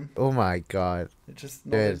fragged him. Oh my god. It just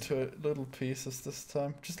not into little pieces this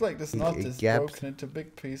time. Just like this nut is broken into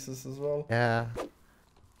big pieces as well. Yeah.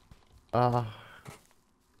 Ah.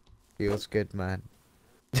 Feels good, man.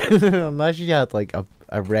 Imagine you had like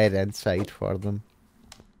a red inside for them.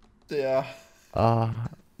 Yeah. Ah.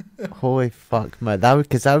 Holy fuck, man.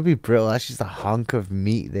 Because that would be brutal. That's just a hunk of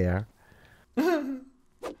meat there.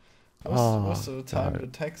 Most of the time the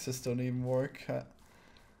textures don't even work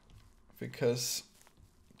because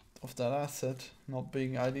of that asset not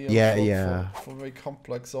being ideal for very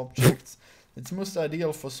complex objects. It's most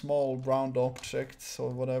ideal for small round objects or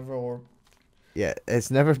whatever, or yeah, it's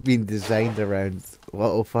never been designed around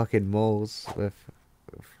little fucking moles with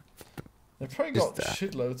they've probably got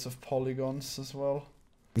shitloads of polygons as well.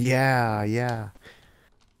 Yeah, yeah.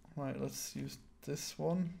 Right, let's use this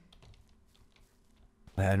one.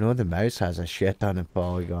 I know the mouse has a shit ton of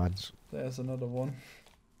polygons. There's another one.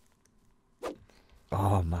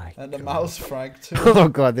 Oh my god. And the mouse frag too. Oh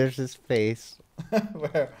god, there's his face.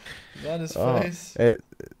 Where? Is that his face?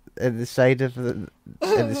 At the side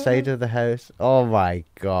of the house. Oh my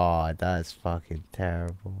god, that's fucking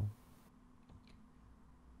terrible.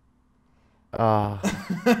 Oh.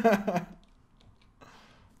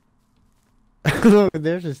 Look,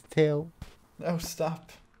 there's his tail. No,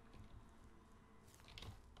 stop.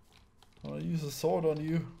 I'll use a sword on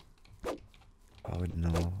you. Oh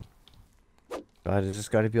no. God, it's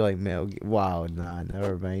just gotta be like Metal Gear. Wow, nah,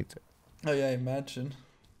 never mind. Oh yeah, imagine.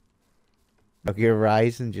 Like your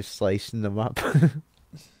Ryzen just slicing them up.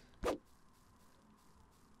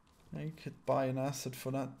 You could buy an acid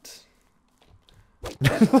for that.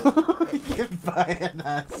 You could buy an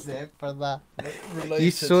asset for that.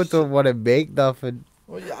 You so don't want to make nothing.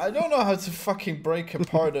 Well, yeah, I don't know how to fucking break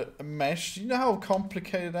apart a mesh. Do you know how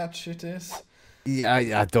complicated that shit is? Yeah,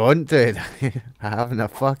 I don't, dude. I haven't a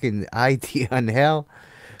fucking idea in hell.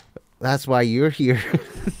 That's why you're here.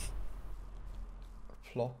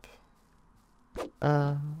 Plop.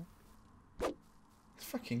 It's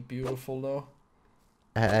fucking beautiful though.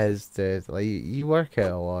 It is, dude. Like you work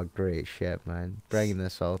out a lot of great shit, man. Bringing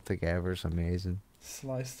this all together is amazing.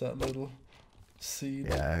 Slice that little seed.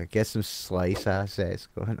 Yeah, get some slice assets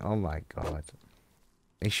going. Oh my god.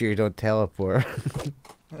 Make sure you don't teleport.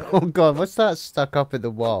 Oh god, what's that stuck up in the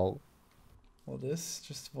wall? What is?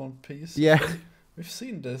 Just one piece? Yeah. We've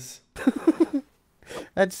seen this.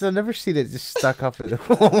 I've never seen it just stuck up in the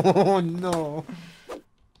Oh no.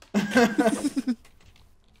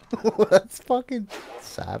 That's fucking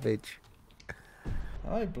savage.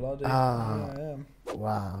 Hi, bloody. Yeah, I am.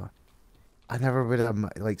 Wow. I never would have,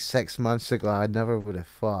 like 6 months ago, I never would have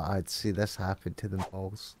thought I'd see this happen to the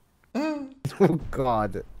moles. Oh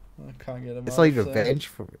god. I can't get him It's out like there.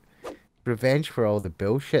 revenge for all the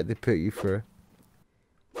bullshit they put you through.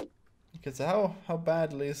 Because how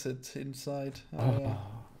badly is it inside? Oh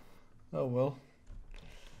well.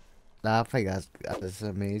 Nah, I think that's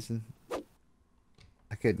amazing.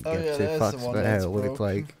 I couldn't give two there's fucks about how it looked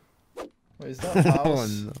like. Wait, is that mouse? Oh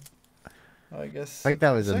no. I guess. I think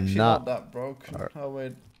that was it's a actually nut. not that broken. Oh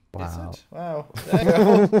wait. Wow. Is it? Wow. There you go.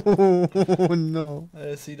 Oh no.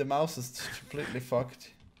 See, the mouse is completely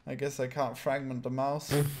fucked. I guess I can't fragment the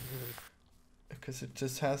mouse. Because it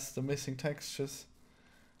just has the missing textures.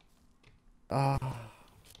 I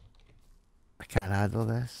can't handle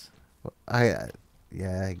this. Yeah.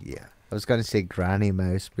 I was gonna say Granny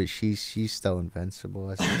Mouse, but she's still invincible,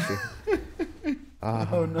 isn't she?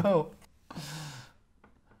 Oh no.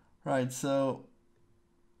 Right, so.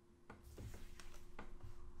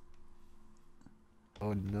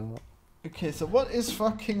 Oh no. Okay, so what is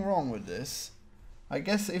fucking wrong with this? I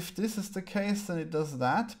guess if this is the case, then it does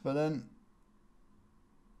that, but then...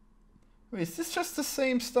 Wait, is this just the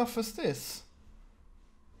same stuff as this?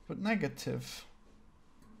 But negative.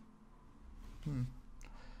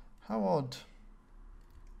 How odd.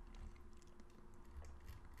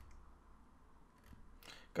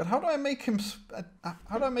 God, how do I make him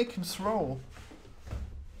throw?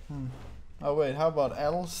 Oh wait, how about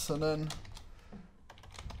else, and then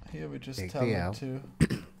here we just tell it to.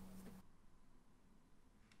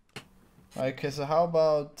 Okay, so how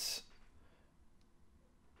about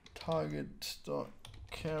target dot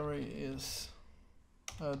carry is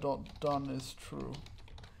dot done is true,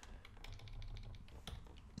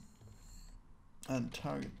 and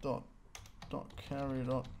target dot carry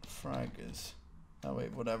dot frag is. Oh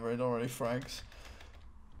wait, whatever, it already frags.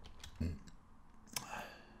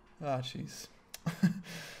 Ah, jeez.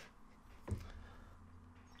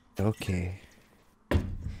 Okay.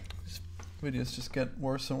 These videos just get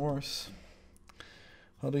worse and worse.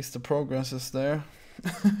 At least the progress is there.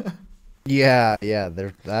 Yeah,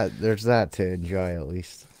 there's that to enjoy at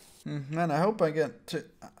least. Man, I hope I get to.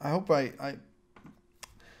 I hope I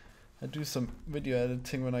do some video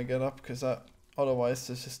editing when I get up, because otherwise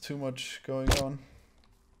there's just too much going on.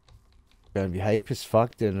 Gonna be hype as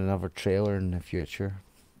fuck doing another trailer in the future.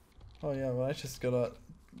 Oh yeah, well I just gotta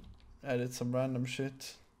edit some random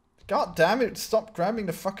shit. God damn it, stop grabbing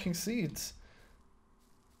the fucking seeds.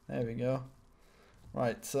 There we go.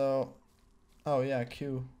 Right, so... Oh yeah,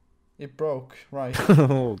 Q. It broke, right.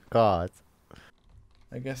 Oh god.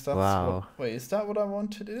 I guess that's wow. what... Wait, is that what I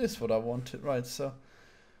wanted? It is what I wanted, right, so...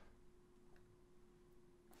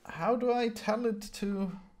 How do I tell it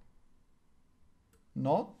to...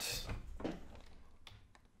 Not?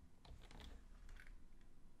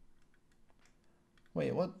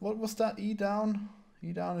 Wait, what was that? E down?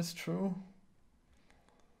 E down is true.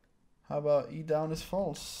 How about E down is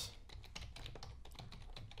false?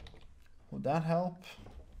 Would that help?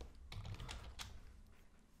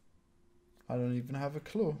 I don't even have a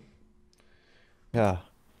clue. Yeah.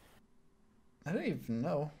 I don't even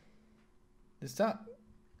know. Is that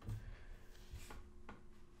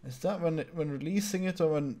when releasing it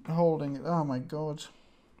or when holding it? Oh my god.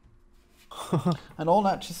 And all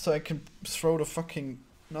that just so I can throw the fucking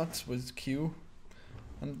nuts with Q.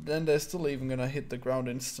 And then they're still even gonna hit the ground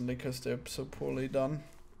instantly because they're so poorly done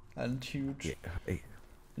and huge. Yeah.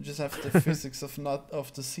 You just have the physics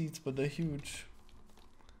of the seeds, but they're huge.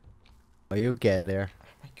 Oh, you'll get there. Oh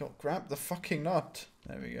my god, grab the fucking nut.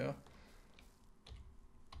 There we go.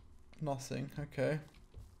 Nothing, okay.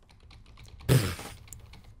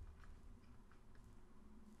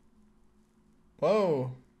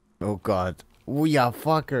 Whoa. Oh god. Oh yeah,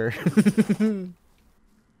 fucker.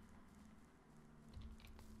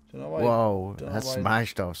 Whoa, that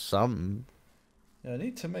smashed off something. Yeah, I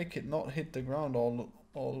need to make it not hit the ground all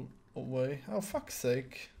the way. Oh, fuck's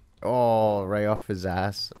sake. Oh, right off his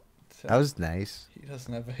ass. That was nice. He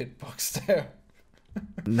doesn't have a hitbox there.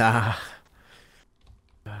 Nah.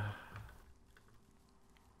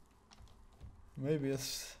 Maybe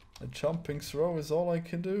it's a jumping throw is all I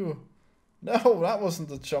can do. No, that wasn't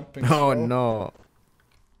the jumping throw. Oh no.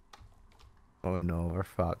 Oh no, we're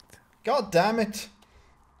fucked. God damn it.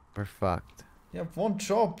 We're fucked. You have one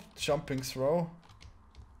job, jumping throw.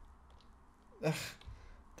 Ugh,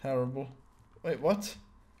 terrible. Wait, what?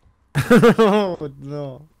 Oh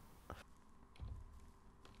no.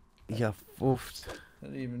 Yeah, oofed.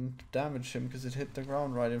 That even damaged him because it hit the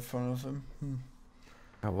ground right in front of him.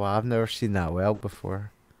 Well, I've never seen that well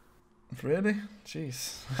before. Really?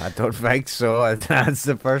 Jeez. I don't think so. That's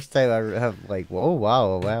the first time I have like, whoa,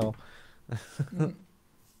 wow, wow.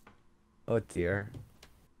 Oh dear.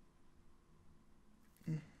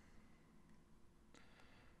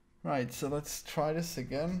 Right, so let's try this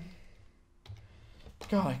again.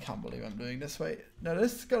 God, I can't believe I'm doing this. Wait, now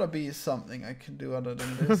there's gotta be something I can do other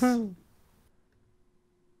than this.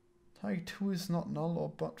 Tag 2 is not null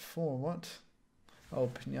or but 4, what? Oh,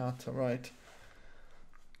 pinata, right.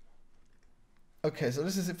 Okay, so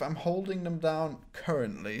this is if I'm holding them down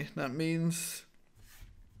currently. That means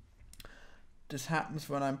this happens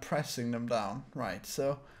when I'm pressing them down. Right,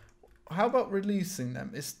 so how about releasing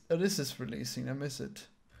them? This is releasing them, is it?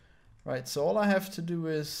 Right, so all I have to do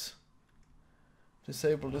is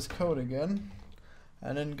disable this code again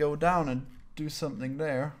and then go down and do something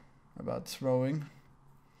there about throwing.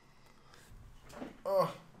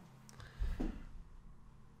 Oh.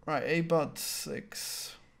 Right, A but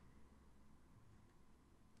 6.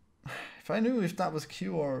 If I knew if that was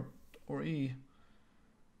Q or E.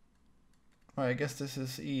 Right, I guess this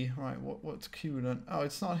is E. Right, what's Q then? Oh,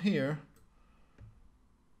 it's not here.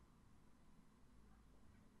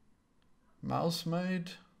 Mouse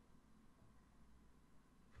made.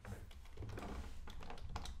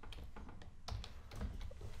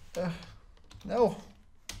 No.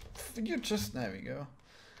 You just, there we go.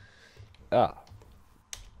 Ah.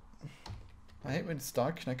 I hate when it's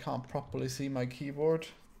dark and I can't properly see my keyboard.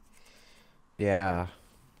 Yeah.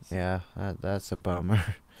 Yeah, that's a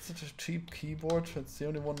bummer. Such a cheap keyboard. It's the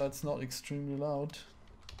only one that's not extremely loud.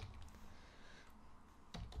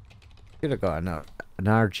 Could have got an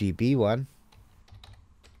RGB one.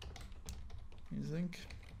 You think?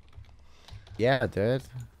 Yeah, dude.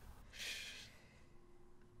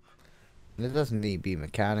 It doesn't need to be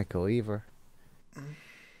mechanical either.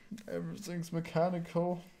 Everything's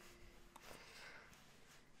mechanical.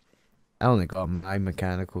 I only got my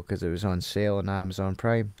mechanical because it was on sale on Amazon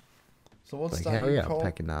Prime. So what's Like, that hell you yeah, call? I'm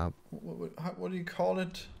picking that up. What do you call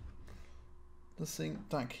it? The thing,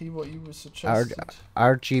 that keyboard you were suggested.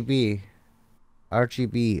 RGB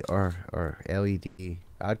or LED.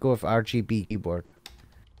 I'd go with RGB keyboard.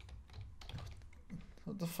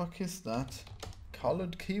 What the fuck is that?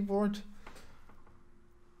 Colored keyboard?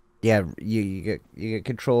 Yeah, you get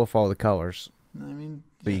control of all the colors. I mean,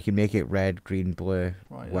 So you can make it red, green, blue,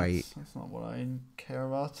 right, white. That's not what I care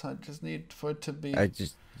about. I just need for it to be.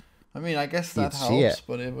 I mean, I guess that see helps, it.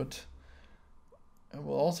 but it would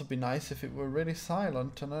also be nice if it were really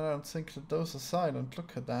silent, and I don't think that those are silent.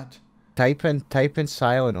 Look at that. Type in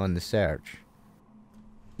silent on the search.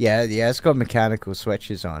 Yeah, it's got mechanical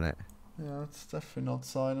switches on it. Yeah, it's definitely not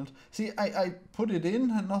silent. See, I put it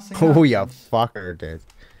in and nothing Oh, happens. you fucker, dude.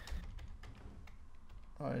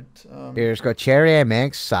 Right. Here, it's got Cherry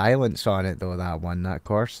MX silence on it though. That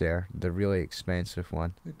Corsair, the really expensive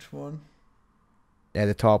one. Which one? Yeah,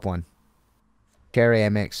 the top one. Cherry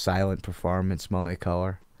MX silent performance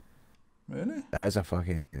multicolor. Really? That is a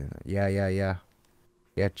fucking yeah.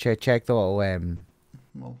 Yeah, check the little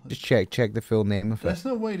Well, just check the full name of it. there's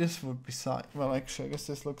no way this would be well, actually, I guess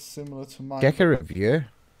this looks similar to mine. Check a review.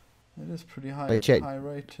 It is pretty high, Like, check- high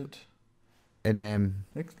rated. And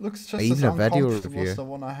It looks just even as a video uncomfortable review. as the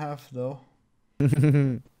one I have, though.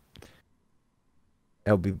 it'll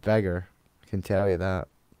be bigger. I can tell you that.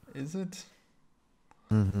 Is it?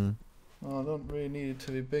 Mhm. Oh, I don't really need it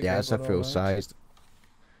to be bigger. Yeah, it's a but full alright. sized.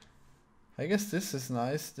 I guess this is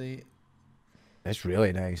nice. It's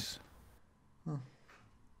really nice. Huh.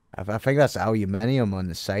 I think that's aluminium on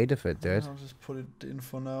the side of it, dude. I'll just put it in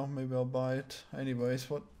for now. Maybe I'll buy it. Anyways,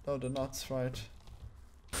 what? Oh, the nuts, right.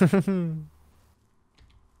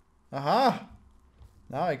 Aha!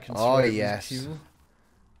 Now I can Oh, swipe with yes. Q.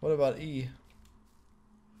 What about E?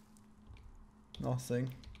 Nothing.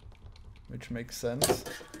 Which makes sense.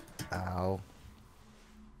 Ow.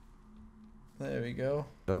 There we go.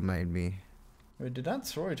 Don't mind me. Wait, did that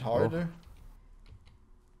throw it harder?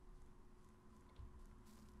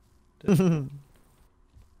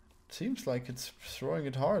 Seems like it's throwing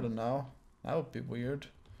it harder now. That would be weird.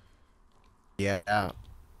 Yeah.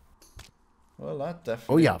 Well, that Oh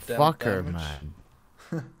definitely. yeah, dealt fucker, damage. man.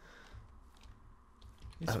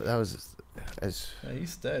 He's, That was as yeah,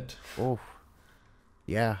 he's dead. oh.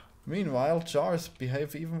 Yeah. Meanwhile, jars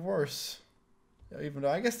behave even worse. Even though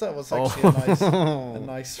I guess that was Oh. actually a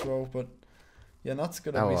nice throw, but yeah, nuts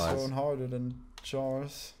gonna That be was. thrown harder than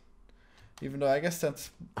jars. Even though I guess that's,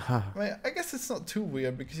 I mean, I guess it's not too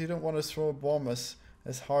weird because you don't want to throw a bomb as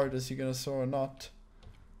hard as you're gonna throw a nut.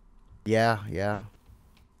 Yeah.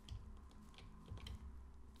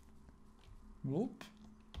 Whoop!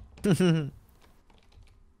 That's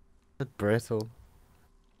brittle.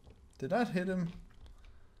 Did that hit him?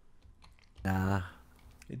 Nah.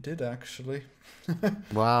 It did actually.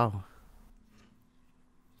 Wow.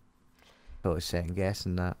 Totally second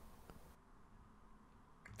guessing that.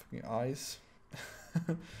 Fucking eyes.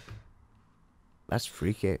 That's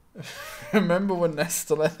freaky. Remember when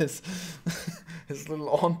Nestor let his little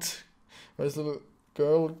aunt or his little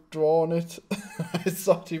girl draw on it? I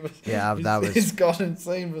thought he was. Yeah, that was. He's got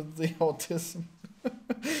insane with the autism.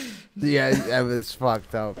 Yeah, that was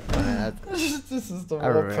fucked up, man. This is the I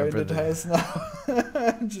wall remember painted that. house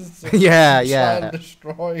now. Just Yeah. childish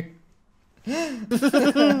drawing.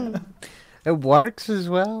 It works as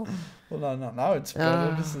well. Well, no, now it's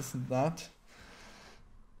better. This isn't that.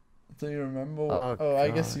 Do you remember? Oh, I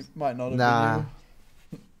guess God. you might not have Nah.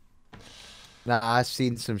 been Nah, I've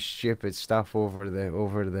seen some stupid stuff over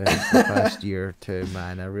the past year or two,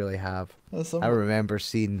 man. I really have. you. I remember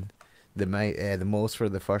seeing the most for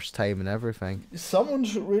the first time and everything. Someone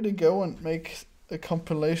should really go and make a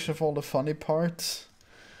compilation of all the funny parts.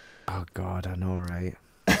 Oh God, I know, right?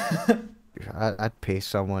 I'd pay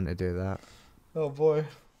someone to do that. Oh boy.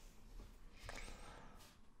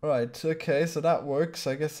 Right, okay, so that works.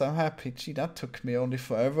 I guess I'm happy. Gee, that took me only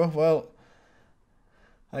forever. Well,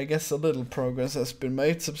 I guess a little progress has been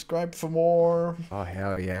made. Subscribe for more Oh,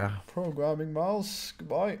 hell yeah. programming mouse.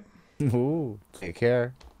 Goodbye. Ooh, take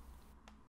care.